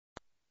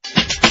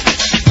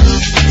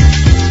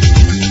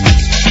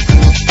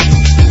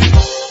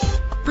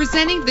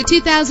Presenting the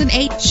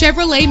 2008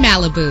 Chevrolet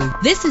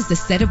Malibu. This is the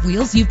set of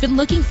wheels you've been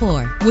looking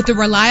for, with a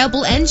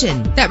reliable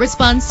engine that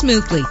responds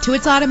smoothly to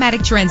its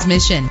automatic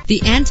transmission.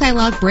 The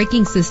anti-lock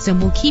braking system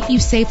will keep you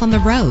safe on the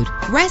road.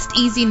 Rest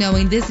easy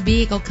knowing this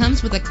vehicle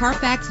comes with a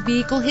Carfax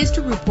Vehicle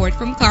History Report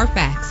from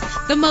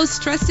Carfax, the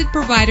most trusted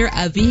provider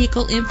of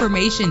vehicle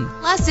information.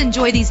 Plus,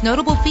 enjoy these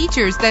notable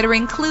features that are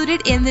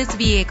included in this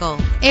vehicle: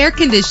 air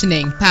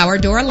conditioning, power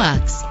door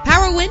locks,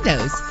 power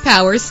windows,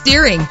 power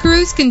steering,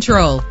 cruise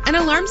control, an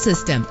alarm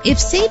system. If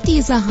safety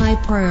is a high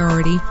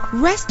priority,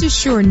 rest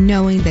assured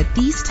knowing that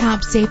these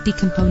top safety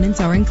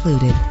components are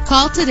included.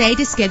 Call today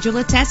to schedule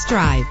a test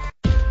drive.